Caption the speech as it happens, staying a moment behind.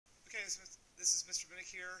this is Mr.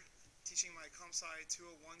 Minnick here, teaching my ComSci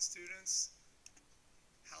 201 students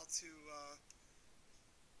how to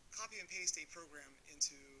copy and paste a program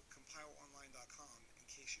into compileonline.com in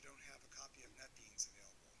case you don't have a copy of NetBeans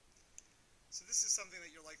available. So this is something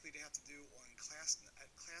that you're likely to have to do at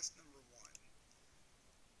class number 1.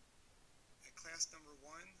 At class number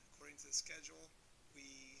 1, according to the schedule, we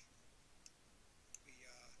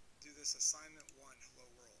do this assignment 1, Hello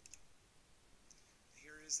World.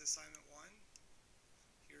 Here is assignment 1.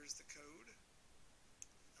 Here's the code.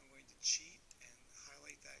 I'm going to cheat and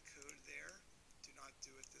highlight that code there. Do not do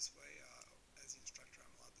it this way. As the instructor,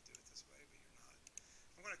 I'm allowed to do it this way, but you're not.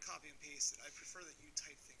 I'm going to copy and paste it. I prefer that you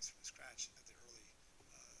type things from scratch at the early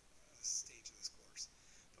stage of this course.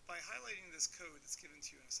 But by highlighting this code that's given to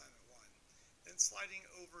you in assignment 1, then sliding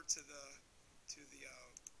over to the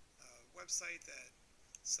website that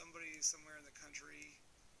somebody somewhere in the country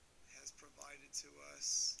has provided to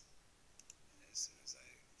us. And as soon as I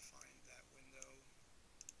find that window.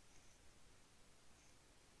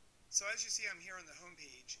 So as you see, I'm here on the home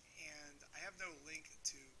page, and I have no link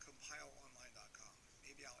to compileonline.com.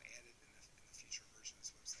 Maybe I'll add it in the future version of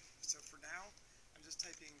this website. So for now, I'm just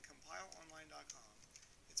typing compileonline.com.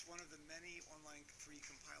 It's one of the many online free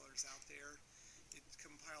compilers out there. It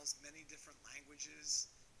compiles many different languages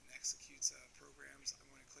and executes programs. I'm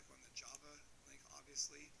going to click on the Java link,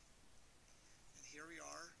 obviously. And here we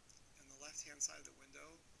are. On the left-hand side of the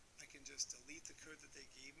window, I can just delete the code that they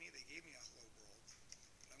gave me. They gave me a Hello World.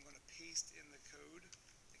 But I'm going to paste in the code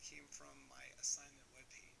that came from my assignment web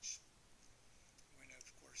page. I'm going to,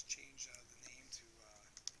 of course, change the name to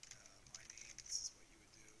my name. This is what you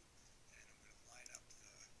would do. And I'm going to line up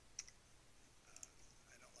the...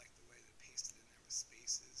 I don't like the way that pasted in there with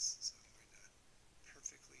spaces, so I'm going to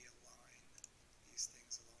perfectly align these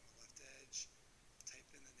things along the left edge. Type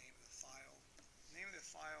in the name of the file. The name of the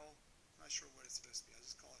file, I'm not sure what it's supposed to be. I'll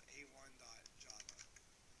just call it a1.java.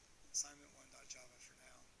 Assignment1.java for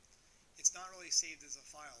now. It's not really saved as a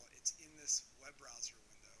file. It's in this web browser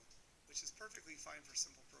window, which is perfectly fine for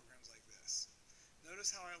simple programs like this.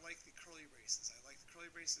 Notice how I like the curly braces. I like the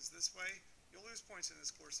curly braces this way. You'll lose points in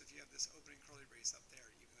this course if you have this opening curly brace up there,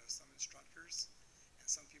 even though some instructors and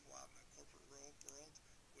some people out in the corporate world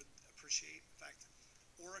would appreciate. In fact,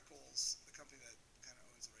 Oracle's, the company that kind of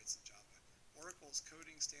owns the rights to Java, Oracle's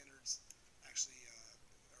coding standards actually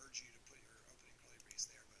urge you to put your opening curly brace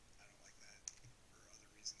there, but I don't like that for other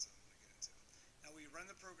reasons I'm going to get into. Now we run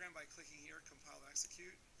the program by clicking here, compile and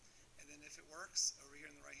execute, and then if it works, over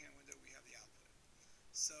here in the right-hand window we have the output.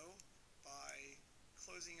 So by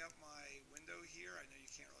closing up my window here, I know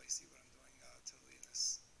you can't really see what I'm doing totally in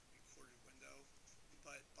this recorded window,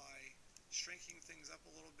 but by shrinking things up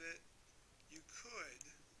a little bit, you could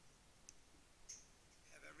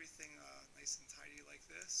have everything nice and tidy like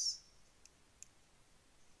this.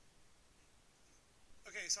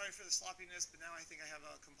 Okay, sorry for the sloppiness, but now I think I have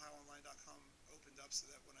compileonline.com opened up so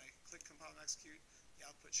that when I click compile and execute, the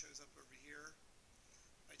output shows up over here.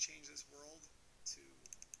 If I change this world to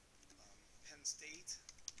Penn State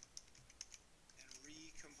and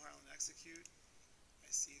recompile and execute, I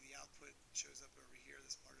see the output shows up over here.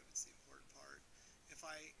 This part of it's the important part. If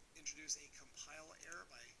I introduce a compile error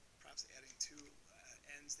by perhaps adding 2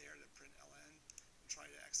 ends there to print ln and try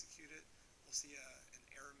to execute it, we'll see an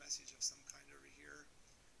error message of some kind over here.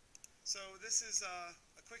 So this is a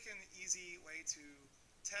quick and easy way to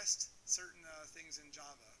test certain things in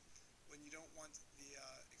Java when you don't want the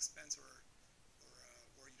expense or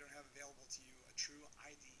you don't have available to you a true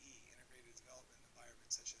IDE, integrated development environment,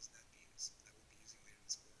 such as NetBeans that we'll be using later in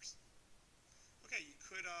this course. Okay, you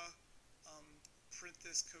could print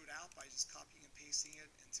this code out by just copying and pasting it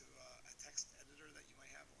into a text editor that you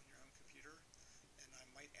might have on your own computer, and I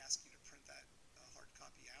might ask you to print that hard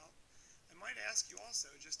copy out. I might ask you also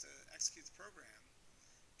just to execute the program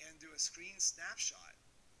and do a screen snapshot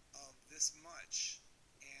of this much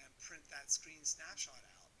and print that screen snapshot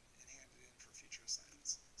out and hand it in for future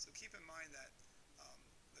assignments. So keep in mind that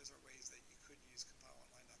those are ways that